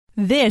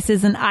This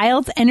is an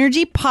IELTS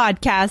Energy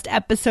Podcast,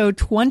 episode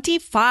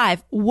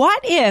 25. What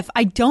if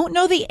I don't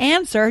know the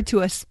answer to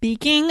a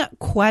speaking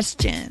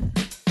question?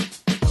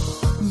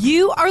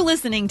 You are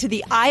listening to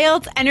the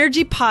IELTS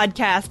Energy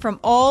Podcast from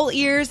All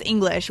Ears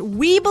English.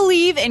 We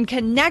believe in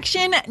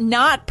connection,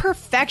 not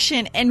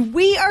perfection, and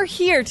we are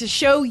here to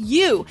show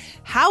you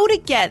how to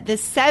get the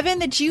 7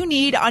 that you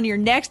need on your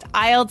next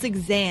IELTS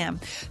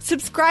exam.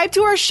 Subscribe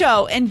to our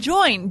show and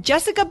join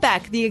Jessica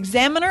Beck, the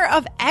Examiner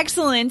of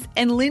Excellence,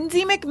 and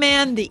Lindsay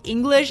McMahon, the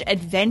English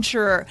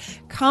Adventurer,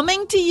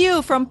 coming to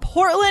you from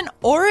Portland,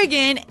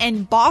 Oregon,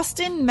 and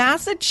Boston,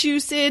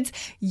 Massachusetts,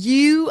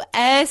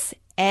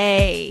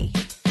 USA.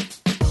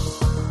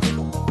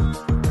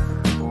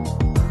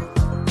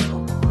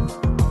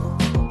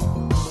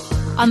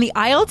 On the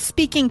IELTS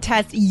speaking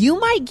test, you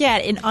might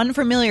get an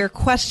unfamiliar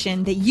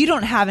question that you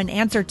don't have an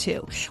answer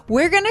to.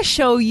 We're going to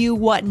show you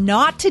what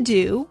not to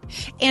do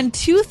and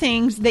 2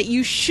 things that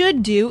you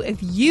should do if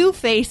you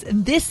face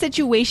this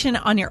situation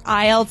on your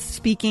IELTS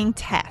speaking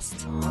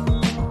test.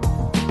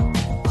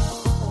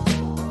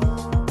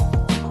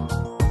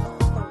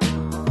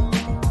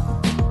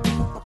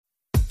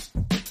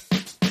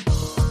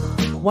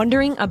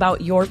 Wondering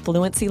about your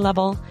fluency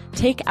level?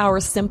 Take our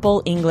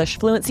simple English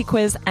fluency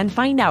quiz and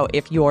find out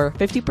if you're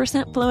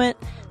 50% fluent,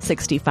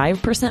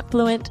 65%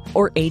 fluent,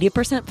 or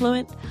 80%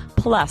 fluent.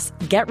 Plus,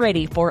 get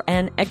ready for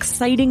an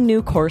exciting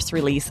new course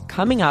release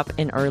coming up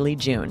in early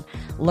June.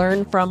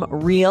 Learn from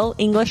real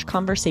English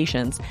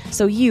conversations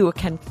so you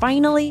can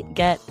finally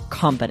get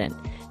confident.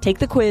 Take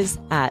the quiz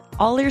at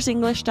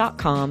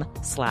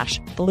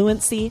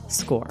allearsenglish.com/fluency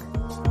score.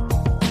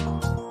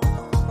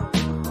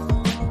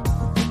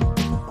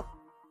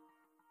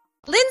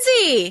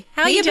 Lindsay,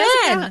 how you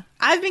Jessica, been?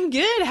 I've been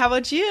good. How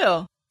about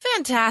you?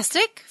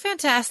 Fantastic.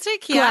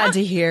 Yeah. Glad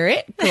to hear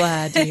it.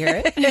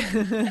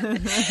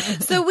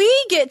 So we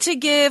get to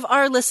give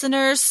our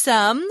listeners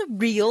some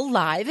real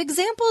live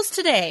examples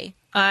today.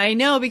 I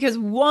know, because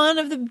one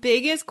of the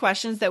biggest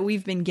questions that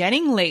we've been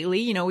getting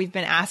lately, we've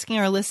been asking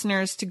our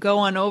listeners to go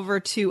on over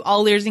to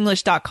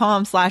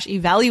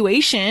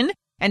allearsenglish.com/evaluation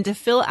and to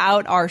fill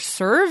out our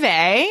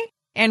survey.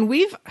 And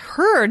we've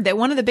heard that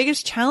one of the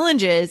biggest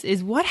challenges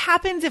is what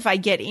happens if I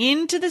get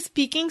into the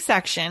speaking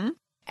section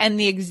and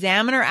the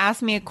examiner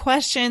asks me a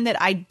question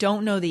that I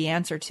don't know the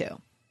answer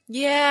to.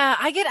 Yeah,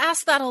 I get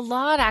asked that a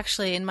lot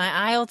actually in my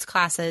IELTS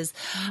classes.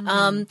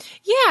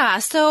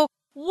 So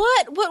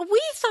what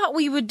we thought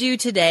we would do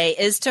today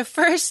is to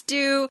first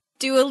do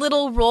a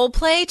little role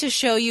play to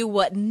show you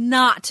what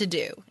not to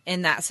do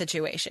in that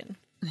situation.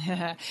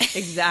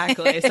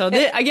 Exactly. So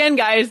again,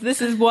 guys, this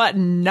is what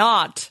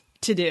not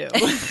to do.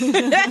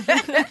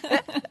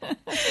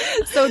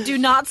 So do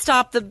not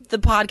stop the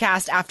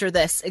podcast after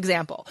this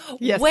example.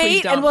 Yes,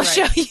 wait, and we'll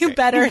show you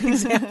better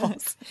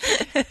examples.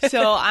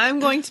 So I'm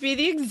going to be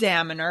the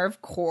examiner,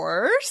 of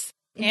course,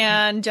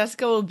 and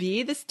Jessica will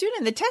be the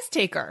student, the test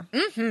taker.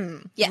 Mm-hmm.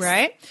 Yes.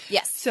 Right?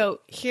 Yes. So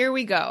here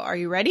we go. Are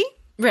you ready?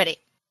 Ready.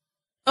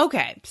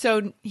 Okay.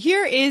 So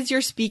here is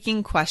your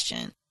speaking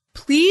question.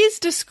 Please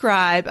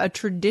describe a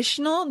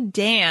traditional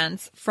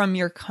dance from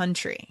your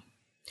country.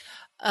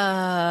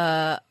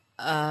 I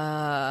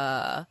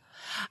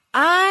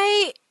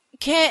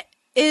can't,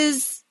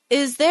 is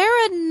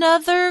there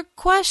another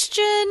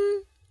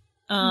question?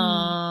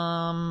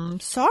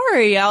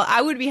 Sorry.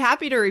 I would be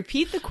happy to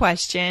repeat the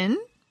question.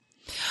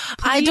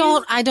 I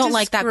don't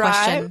like that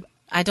question.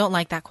 I don't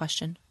like that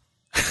question.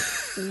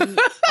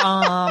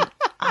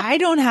 I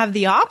don't have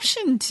the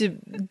option to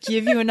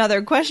give you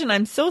another question.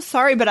 I'm so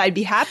sorry, but I'd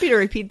be happy to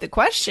repeat the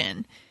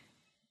question.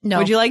 No.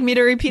 Would you like me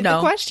to repeat the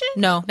question?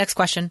 No. Next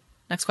question.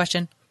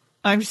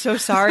 I'm so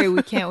sorry.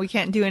 We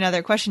can't do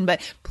another question, but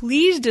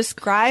please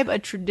describe a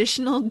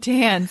traditional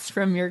dance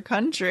from your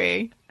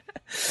country.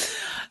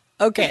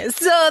 Okay,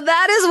 so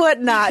that is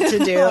what not to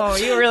do. Oh,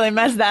 you really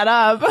messed that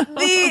up.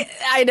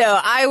 I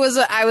know. I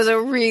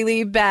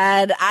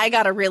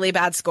got a really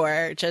bad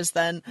score just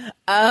then.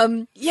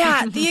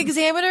 The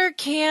examiner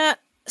can't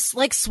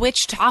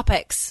switch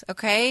topics,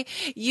 okay?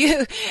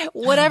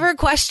 Whatever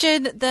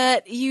question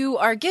that you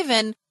are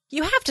given,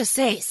 you have to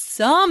say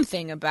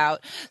something about.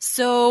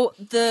 So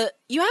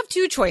you have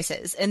 2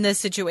 choices in this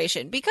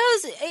situation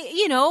because,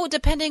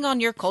 depending on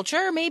your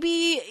culture,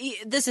 maybe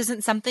this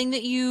isn't something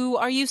that you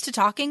are used to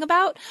talking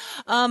about.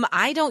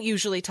 I don't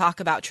usually talk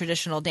about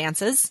traditional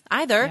dances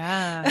either.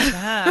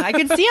 Yeah. I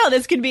could see how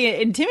this could be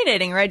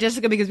intimidating, right,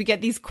 Jessica? Because we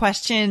get these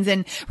questions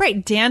and,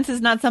 right, dance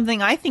is not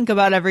something I think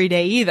about every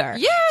day either.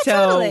 Yeah, so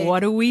totally. So what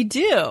do we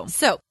do?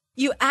 So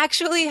you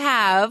actually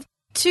have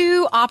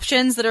 2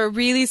 options that are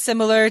really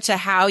similar to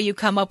how you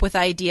come up with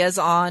ideas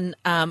on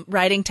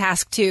writing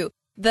task 2.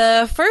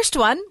 The first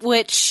one,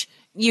 which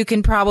you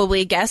can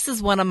probably guess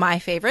is one of my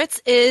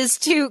favorites, is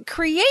to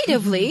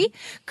creatively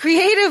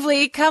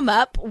come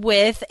up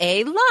with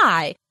a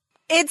lie.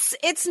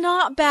 It's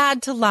not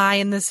bad to lie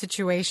in this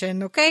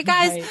situation, okay,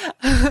 guys?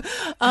 Right.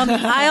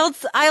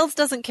 IELTS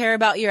doesn't care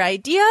about your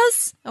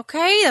ideas,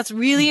 okay? That's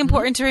really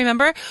important to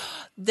remember.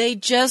 They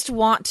just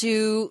want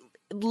to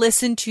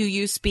listen to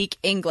you speak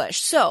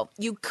English. So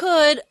you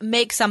could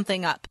make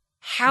something up.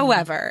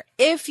 However,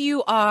 if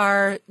you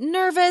are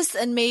nervous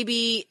and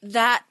maybe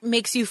that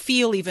makes you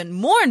feel even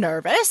more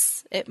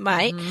nervous, it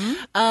might,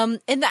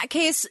 in that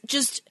case,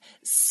 just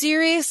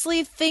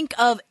seriously think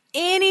of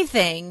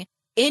anything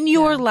in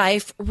your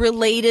life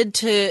related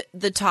to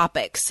the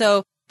topic.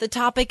 So the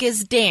topic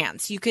is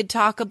dance. You could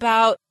talk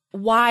about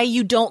why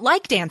you don't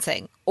like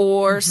dancing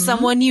or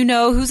someone you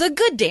know who's a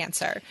good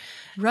dancer.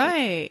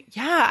 Right.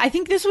 Yeah. I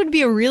think this would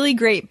be a really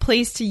great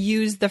place to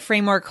use the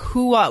framework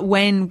who, what,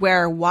 when,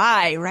 where,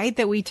 why, right?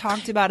 That we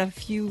talked about a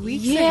few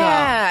weeks ago.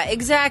 Yeah,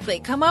 exactly.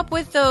 Come up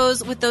with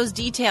those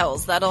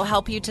details. That'll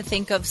help you to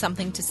think of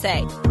something to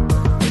say.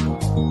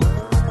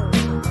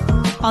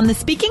 On the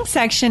speaking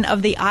section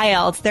of the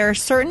IELTS, there are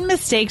certain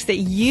mistakes that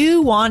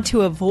you want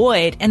to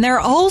avoid, and there are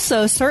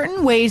also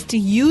certain ways to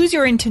use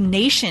your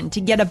intonation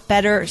to get a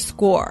better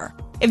score.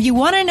 If you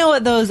want to know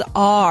what those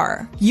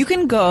are, you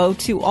can go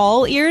to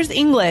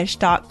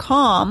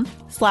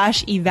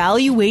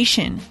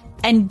allearsenglish.com/evaluation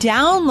and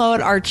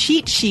download our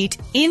cheat sheet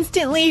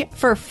instantly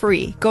for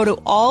free. Go to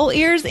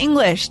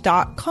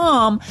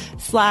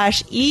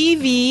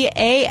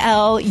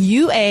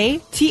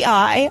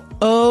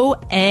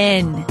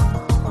allearsenglish.com/EVALUATION.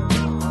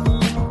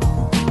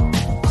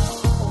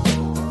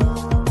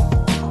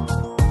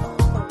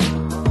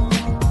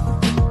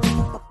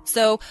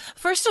 So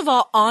first of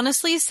all,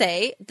 honestly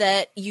say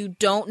that you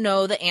don't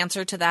know the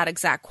answer to that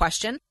exact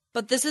question,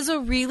 but this is a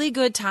really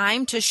good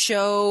time to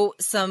show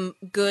some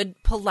good,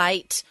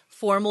 polite,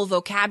 formal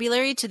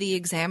vocabulary to the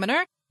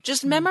examiner.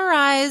 Just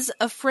memorize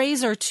a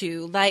phrase or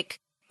two like,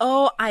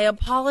 oh, I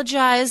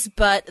apologize,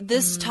 but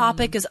this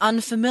topic is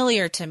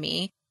unfamiliar to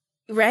me.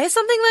 Right?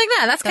 Something like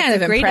that. That's kind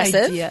of a great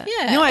impressive. Idea.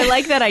 Yeah. No, I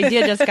like that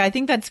idea, Jessica. I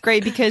think that's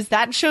great because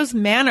that shows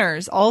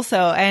manners also.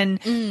 And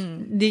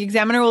the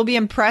examiner will be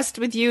impressed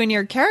with you and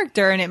your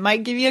character, and it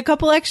might give you a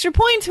couple extra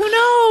points. Who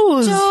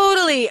knows?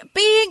 Totally.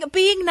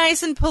 Being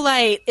nice and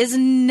polite is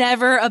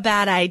never a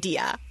bad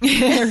idea.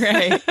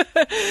 Right.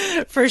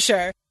 For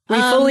sure. We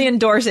fully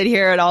endorse it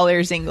here at All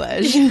Ears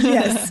English.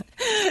 Yes.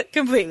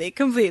 Completely.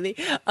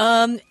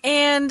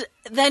 And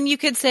then you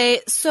could say,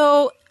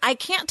 so I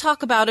can't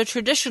talk about a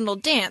traditional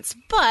dance,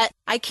 but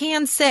I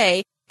can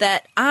say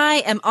that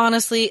I am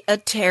honestly a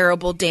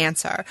terrible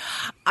dancer.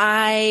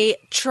 I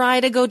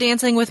try to go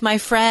dancing with my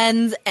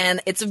friends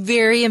and it's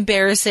very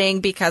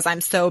embarrassing because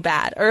I'm so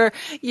bad, or,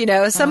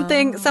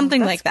 something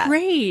like that.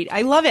 Great.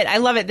 I love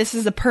it. This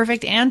is the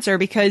perfect answer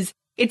because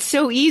it's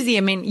so easy.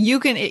 I mean, you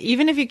can,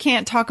 even if you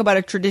can't talk about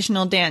a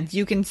traditional dance,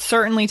 you can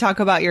certainly talk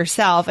about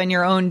yourself and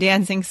your own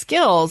dancing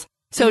skills.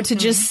 So to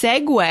just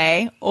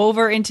segue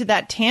over into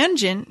that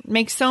tangent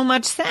makes so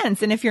much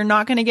sense. And if you're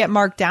not going to get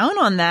marked down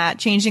on that,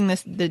 changing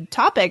the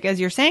topic, as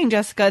you're saying,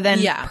 Jessica,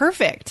 then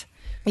perfect.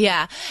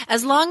 Yeah.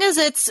 As long as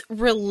it's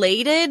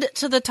related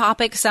to the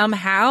topic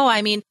somehow.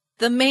 I mean,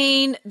 the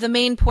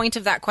main point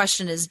of that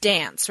question is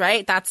dance,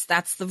 right? That's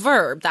the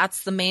verb.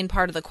 That's the main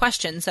part of the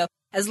question. So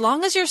as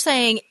long as you're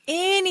saying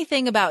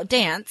anything about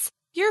dance,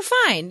 you're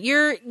fine.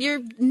 You're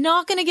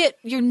not going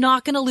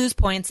to lose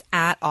points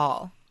at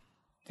all.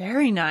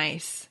 Very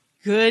nice.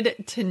 Good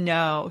to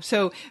know.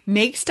 So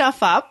make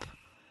stuff up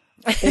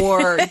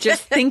or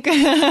just think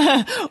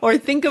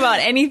about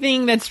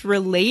anything that's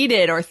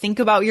related or think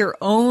about your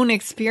own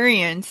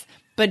experience,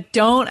 but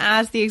don't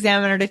ask the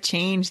examiner to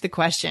change the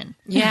question.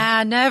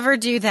 Yeah, never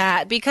do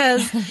that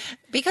because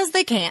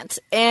they can't.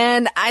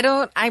 And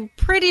I'm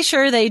pretty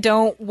sure they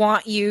don't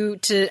want you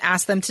to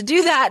ask them to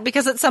do that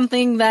because it's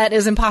something that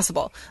is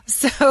impossible.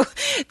 So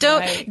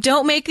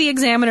don't make the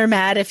examiner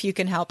mad if you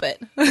can help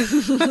it.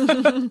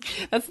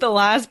 That's the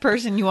last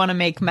person you want to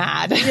make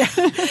mad. Yeah.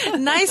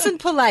 Nice and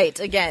polite.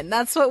 Again,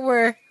 that's what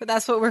we're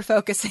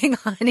focusing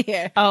on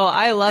here. Oh,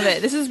 I love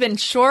it. This has been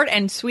short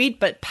and sweet,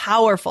 but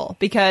powerful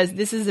because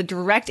this is a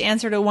direct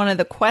answer to one of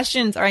the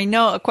questions, or I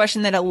know a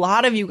question that a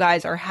lot of you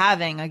guys are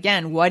having.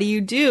 Again, what do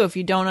you do if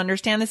you don't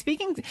understand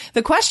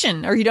the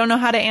question, or you don't know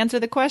how to answer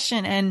the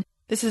question? And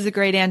this is a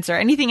great answer.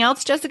 Anything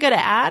else, Jessica, to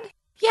add?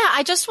 Yeah,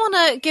 I just want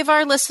to give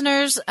our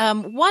listeners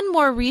one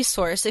more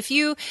resource. If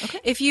you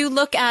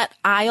look at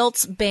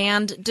IELTS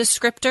band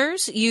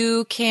descriptors,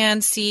 you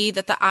can see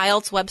that the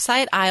IELTS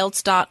website,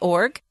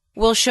 IELTS.org,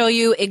 will show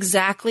you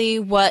exactly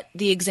what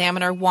the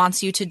examiner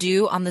wants you to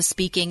do on the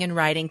speaking and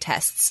writing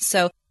tests.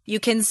 So you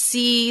can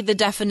see the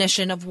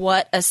definition of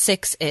what a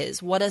 6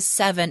 is, what a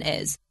 7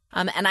 is.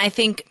 And I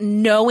think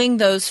knowing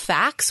those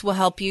facts will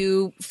help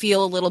you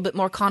feel a little bit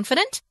more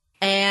confident,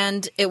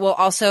 and it will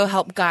also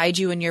help guide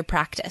you in your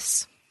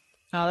practice.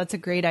 Oh, that's a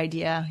great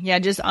idea. Yeah,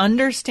 just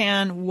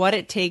understand what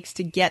it takes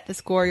to get the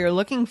score you're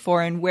looking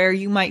for and where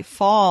you might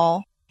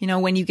fall,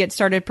 when you get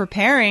started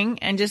preparing,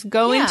 and just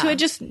go into it.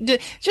 Just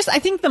I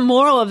think the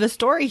moral of the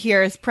story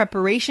here is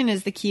preparation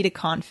is the key to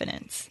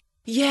confidence.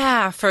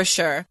 Yeah, for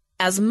sure.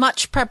 As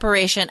much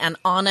preparation and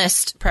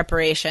honest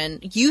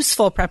preparation,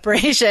 useful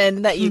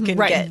preparation that you can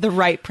get. The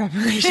right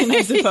preparation,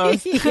 I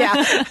suppose.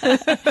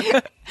 Yeah.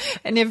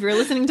 And if you're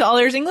listening to All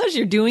Ears English,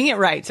 you're doing it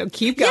right. So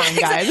keep going,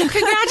 guys.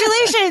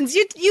 Congratulations.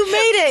 You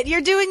made it.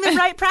 You're doing the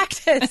right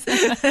practice.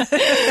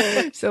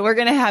 So we're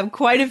going to have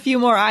quite a few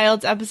more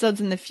IELTS episodes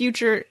in the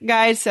future,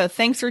 guys. So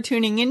thanks for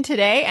tuning in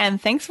today.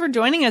 And thanks for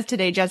joining us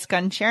today, Jessica,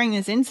 and sharing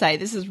this insight.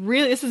 This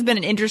has been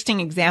an interesting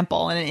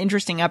example and an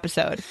interesting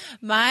episode.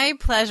 My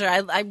pleasure.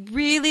 I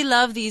really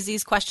love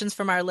these questions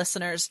from our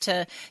listeners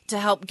to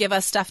help give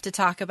us stuff to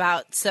talk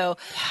about. So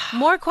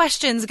more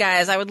questions,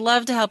 guys. I would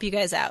love to help you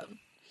guys out.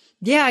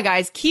 Yeah,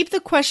 guys, keep the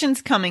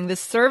questions coming. The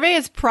survey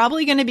is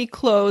probably going to be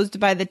closed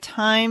by the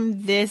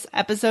time this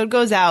episode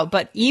goes out,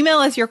 but email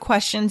us your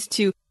questions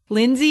to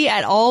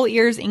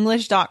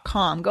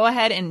Lindsay@allearsenglish.com. Go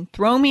ahead and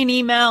throw me an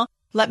email.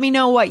 Let me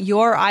know what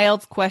your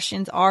IELTS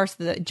questions are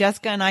so that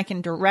Jessica and I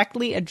can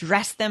directly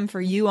address them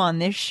for you on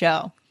this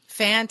show.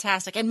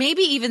 Fantastic. And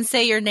maybe even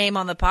say your name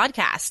on the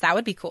podcast. That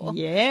would be cool.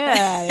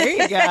 Yeah, there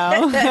you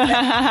go.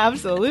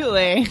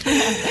 Absolutely.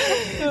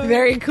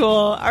 Very cool.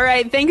 All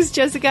right. Thanks,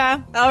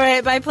 Jessica. All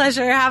right. My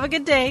pleasure. Have a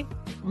good day.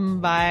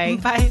 Bye.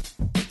 Bye.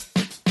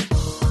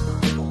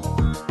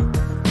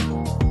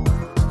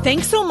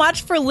 Thanks so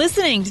much for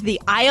listening to the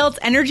IELTS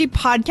Energy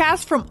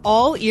Podcast from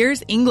All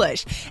Ears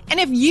English. And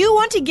if you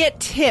want to get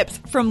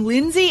tips from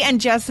Lindsay and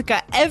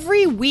Jessica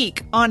every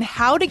week on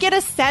how to get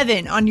a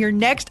 7 on your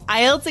next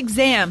IELTS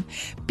exam,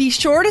 be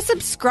sure to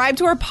subscribe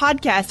to our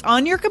podcast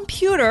on your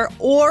computer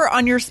or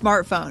on your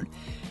smartphone.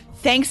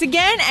 Thanks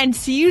again and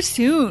see you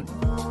soon.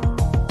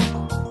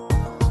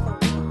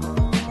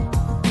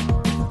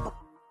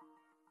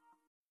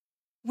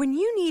 When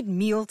you need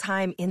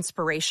mealtime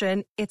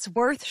inspiration, it's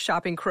worth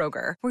shopping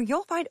Kroger, where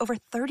you'll find over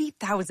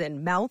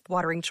 30,000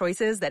 mouth-watering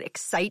choices that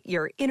excite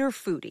your inner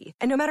foodie.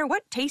 And no matter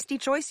what tasty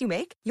choice you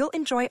make, you'll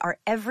enjoy our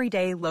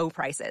everyday low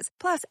prices,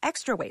 plus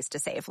extra ways to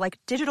save, like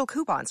digital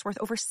coupons worth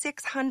over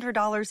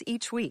 $600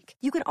 each week.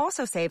 You can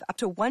also save up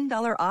to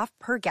 $1 off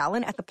per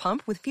gallon at the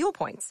pump with fuel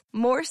points.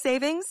 More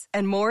savings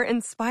and more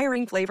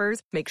inspiring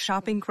flavors make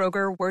shopping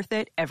Kroger worth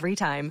it every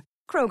time.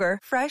 Kroger,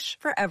 fresh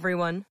for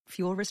everyone.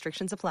 Fuel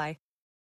restrictions apply.